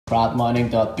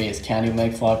Crowdmining.biz. Can you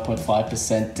make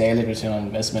 5.5% daily return on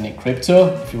investment in crypto?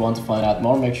 If you want to find out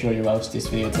more, make sure you watch this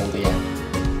video till the end.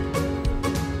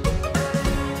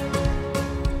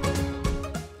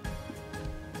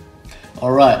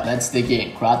 Alright, let's dig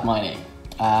in. Crowd mining.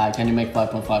 Can you make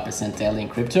 5.5% daily in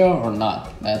crypto or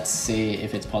not? Let's see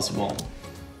if it's possible.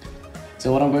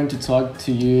 So what I'm going to talk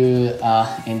to you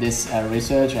in this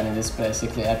research and in this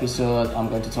basically episode, I'm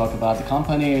going to talk about the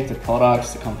company, the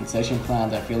products, the compensation plan,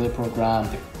 the affiliate program,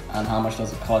 and how much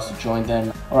does it cost to join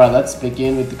them. Alright, let's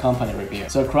begin with the company review.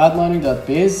 So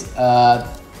crowdmining.biz,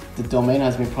 the domain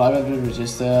has been privately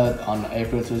registered on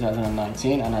April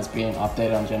 2019 and has been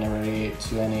updated on January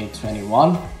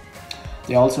 2021.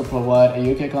 They also provide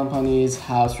a UK company's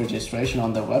house registration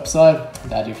on their website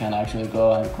that you can actually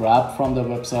go and grab from the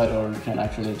website, or you can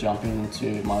actually jump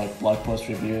into my blog post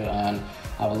review and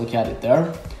have a look at it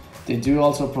there. They do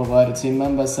also provide a team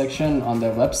members section on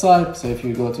their website. So if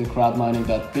you go to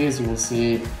crowdmining.biz, you will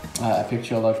see a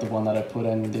picture like the one that I put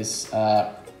in this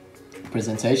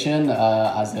presentation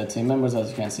as their team members.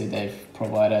 As you can see, they've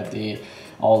provided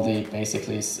all the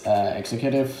basically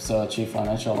executive, so chief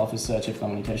financial officer, chief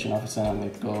communication officer, and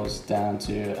it goes down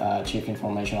to chief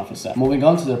information officer. Moving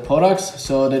on to the products,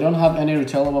 so they don't have any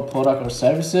retailable product or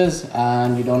services,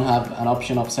 and you don't have an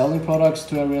option of selling products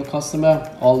to a real customer.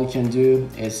 All you can do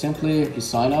is simply you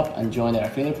sign up and join their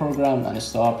affiliate program and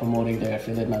start promoting their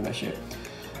affiliate membership.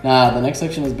 Now, the next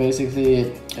section is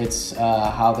basically it's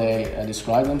how they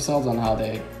describe themselves and how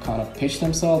they kind of pitch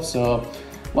themselves. So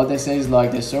what they say is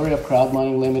like the story of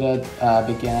Crowdmining Limited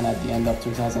began at the end of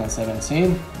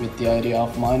 2017 with the idea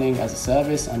of mining as a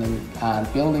service and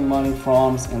building mining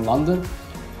farms in London.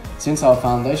 Since our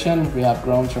foundation, we have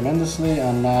grown tremendously,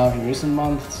 and now in recent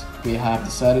months, we have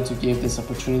decided to give this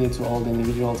opportunity to all the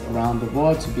individuals around the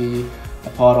world to be a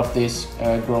part of this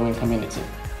growing community.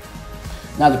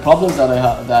 Now, the problems that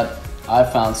I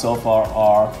found so far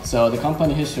are, so the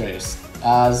company histories.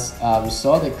 As we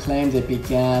saw, they claim they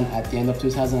began at the end of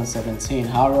 2017.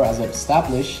 However, as I've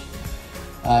established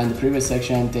in the previous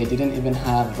section, they didn't even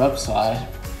have a website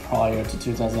prior to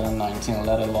 2019,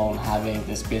 let alone having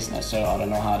this business. So I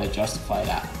don't know how they justify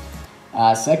that.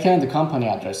 Second, the company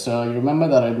address. So you remember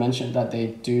that I mentioned that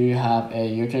they do have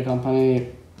a UK company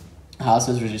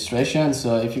houses registration.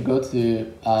 So if you go to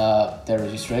their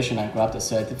registration and grab the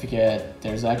certificate,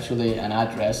 there's actually an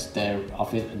address, their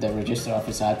register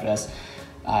office address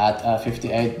at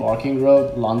 58 Barking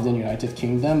Road, London, United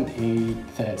Kingdom,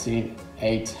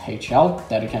 E138HL,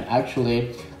 that you can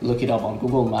actually look it up on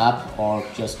Google Map or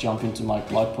just jump into my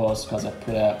blog post, because I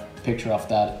put a picture of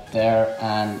that there,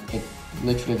 and it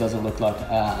literally doesn't look like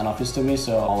an office to me,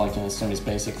 so all I can assume is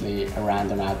basically a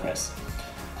random address.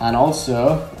 And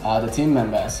also the team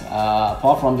members,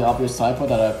 apart from the obvious typo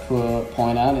that I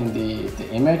point out in the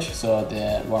image, so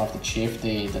one of the chief,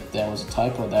 that there was a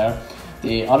typo there.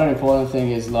 The other important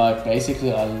thing is like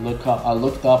basically I looked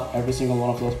up every single one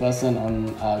of those person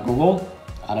on Google,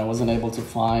 and I wasn't able to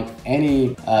find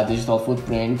any digital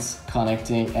footprints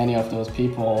connecting any of those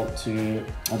people to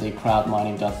the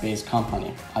crowdmining.biz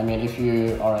company. I mean, if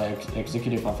you are an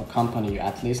executive of a company, you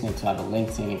at least need to have a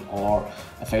LinkedIn or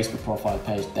a Facebook profile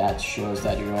page that shows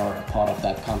that you are a part of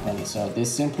that company. So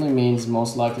this simply means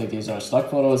most likely these are stock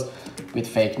photos with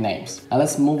fake names. And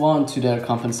let's move on to their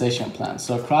compensation plan.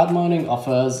 So Crowdmining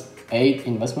offers 8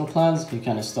 investment plans. You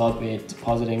can start with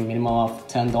depositing minimum of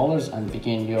 $10 and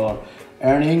begin your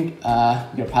earning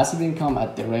your passive income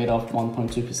at the rate of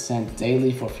 1.2%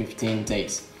 daily for 15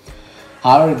 days.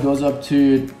 However, it goes up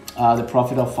to the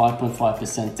profit of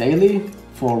 5.5% daily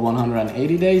for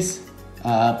 180 days.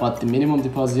 But the minimum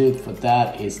deposit for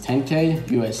that is 10K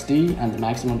USD and the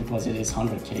maximum deposit is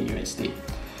 100K USD.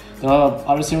 There are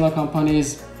other similar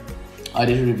companies I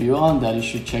did a review on that you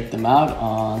should check them out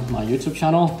on my YouTube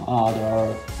channel. There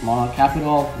are Monarch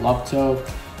Capital, Lopto,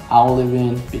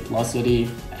 Owlivin, Bitlocity,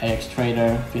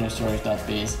 AXTrader,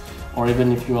 FinStorage.biz, or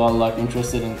even if you are like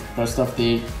interested in rest of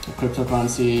the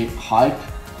cryptocurrency HYIP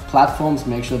platforms,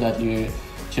 make sure that you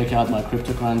check out my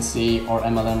cryptocurrency or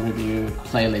MLM review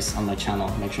playlist on my channel.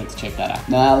 Make sure to check that out.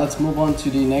 Now let's move on to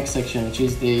the next section, which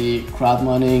is the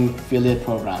Crowdmining affiliate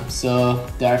program. So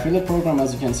the affiliate program,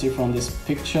 as you can see from this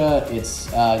picture, it's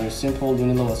your simple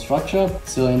unilevel structure.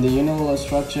 So in the unilevel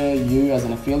structure, you as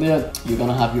an affiliate, you're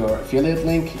gonna have your affiliate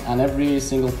link, and every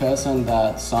single person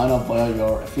that sign up via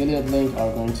your affiliate link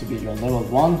are going to be your level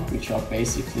 1, which are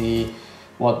basically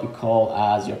what we call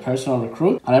as your personal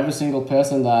recruit. And every single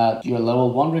person that your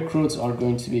level 1 recruits are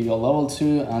going to be your level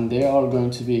 2, and they are going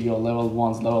to be your level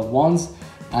 1s.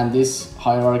 And this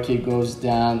hierarchy goes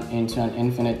down into an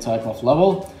infinite type of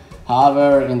level.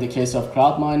 However, in the case of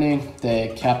crowd mining,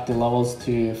 they cap the levels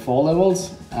to 4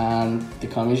 levels, and the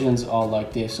commissions are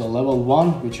like this. So level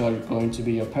 1, which are going to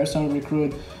be your personal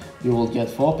recruit, you will get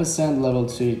 4%, level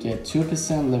 2 you get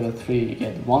 2%, level 3 you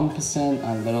get 1%,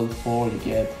 and level 4 you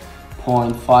get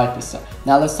 0.5%.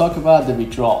 Now let's talk about the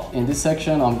withdrawal. In this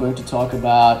section, I'm going to talk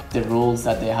about the rules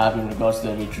that they have in regards to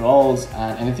the withdrawals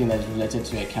and anything that is related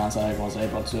to accounts that I was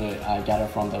able to gather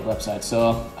from their website.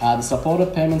 So the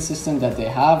supported payment system that they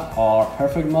have are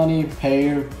Perfect Money,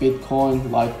 Payer, Bitcoin,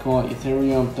 Litecoin,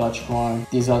 Ethereum, Dogecoin.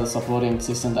 These are the supporting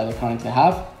systems that they currently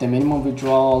have. The minimum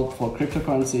withdrawal for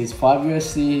cryptocurrency is 5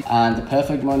 USD, and the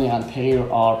Perfect Money and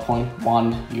Payer are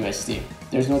 0.1 USD.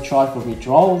 There's no charge for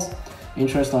withdrawals.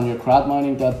 Interest on your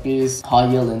Crowdmining.biz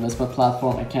high-yield investment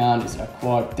platform account is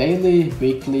acquired daily,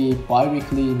 weekly,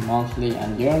 bi-weekly, monthly,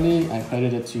 and yearly, and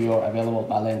credited to your available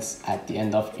balance at the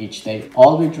end of each day.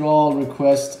 All withdrawal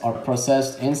requests are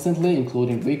processed instantly,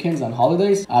 including weekends and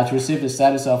holidays. To receive the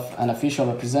status of an official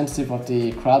representative of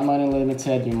the Crowdmining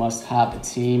Limited, you must have a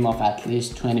team of at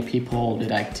least 20 people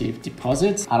with active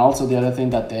deposits. And also the other thing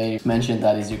that they mentioned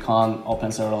that is you can't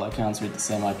open several accounts with the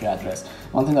same IP address.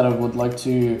 One thing that I would like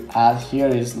to add here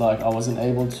is I wasn't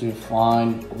able to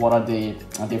find what are the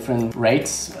different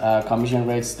rates, commission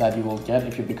rates that you will get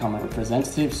if you become a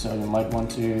representative. So you might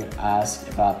want to ask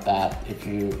about that if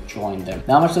you join them.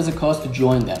 Now, how much does it cost to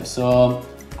join them? So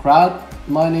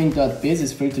Crowdmining.biz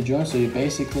is free to join, so you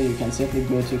can simply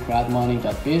go to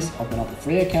Crowdmining.biz, open up a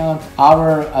free account.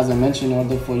 However, as I mentioned, in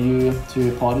order for you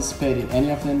to participate in any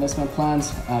of the investment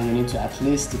plans, you need to at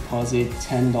least deposit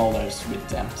 $10 with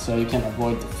them, so you can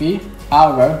avoid the fee.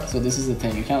 However, so this is the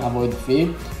thing, you can avoid the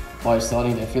fee by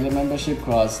starting the affiliate membership,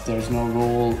 because there's no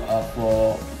rule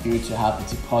for you to have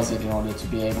a deposit in order to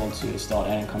be able to start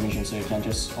earning commission. So you can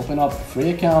just open up a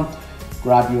free account,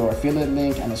 grab your affiliate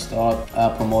link, and start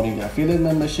promoting the affiliate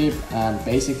membership. And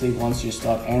basically, once you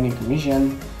start earning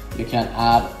commission, you can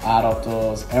add up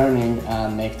those earnings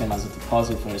and make them as a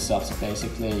deposit for yourself. So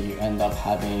basically, you end up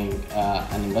having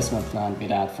an investment plan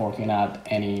without forking out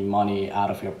any money out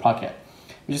of your pocket,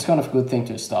 which is kind of a good thing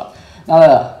to start. Now,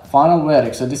 the final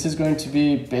verdict. So this is going to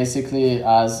be basically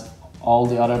as all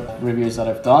the other reviews that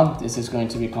I've done. This is going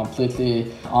to be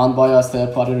completely unbiased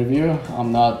third-party review.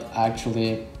 I'm not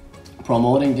actually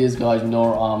promoting these guys,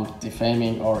 nor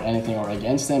defaming or anything or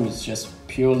against them. It's just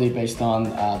purely based on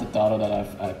the data that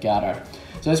I've gathered.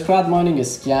 So is crowd mining a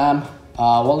scam?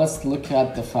 Well, let's look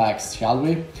at the facts, shall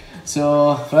we?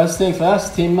 So first thing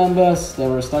first, team members, there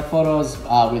were stock photos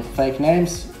with fake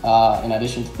names. In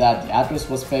addition to that, the address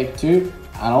was fake too,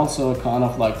 and also kind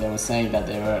of they were saying that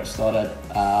they were started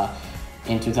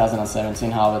in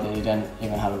 2017. However, they didn't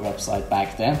even have a website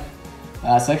back then.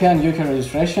 Second, UK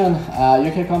registration.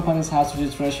 UK companies' house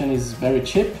registration is very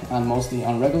cheap and mostly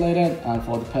unregulated, and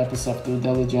for the purpose of due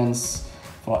diligence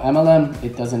for MLM,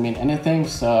 it doesn't mean anything.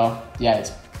 So yeah,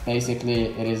 it's basically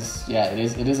it is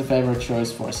a favorite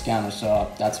choice for a scammer. So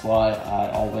that's why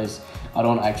I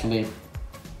don't actually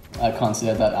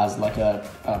consider that as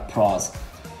a pros.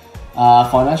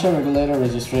 Financial regulator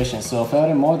registration. So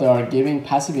furthermore, they are giving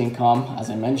passive income, as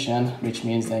I mentioned, which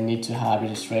means they need to have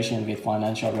registration with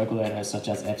financial regulators such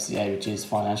as FCA, which is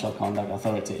Financial Conduct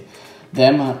Authority.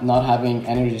 Them not having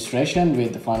any registration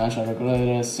with the financial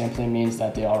regulators simply means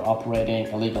that they are operating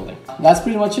illegally. That's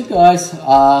pretty much it, guys.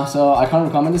 So I can't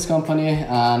recommend this company,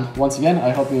 and once again,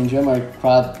 I hope you enjoy my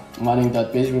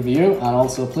Crowdmining.biz review. And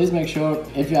also, please make sure,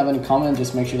 if you have any comment,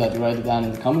 just make sure that you write it down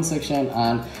in the comment section,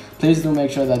 and please do make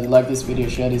sure that you like this video,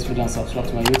 share this video, and subscribe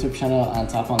to my YouTube channel, and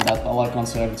tap on that bell icon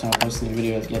so every time I post a new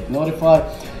video, you get notified.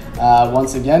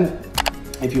 Once again,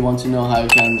 if you want to know how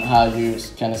you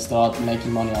can start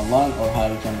making money online, or how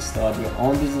you can start your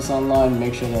own business online,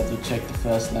 make sure that you check the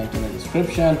first link in the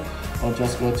description, or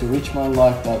just go to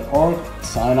richmindlife.org,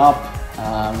 sign up,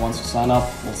 and once you sign up,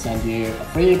 we'll send you a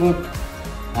free ebook,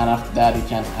 and after that you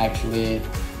can actually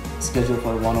schedule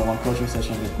for a one-on-one coaching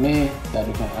session with me, that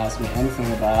you can ask me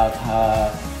anything about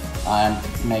how I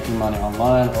am making money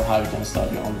online, or how you can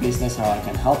start your own business, how I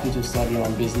can help you to start your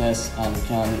own business, and you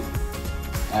can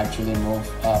actually move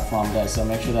from there. So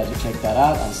make sure that you check that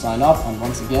out and sign up. And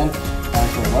once again,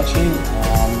 thanks for watching,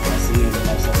 and I'll see you in the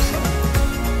next episode.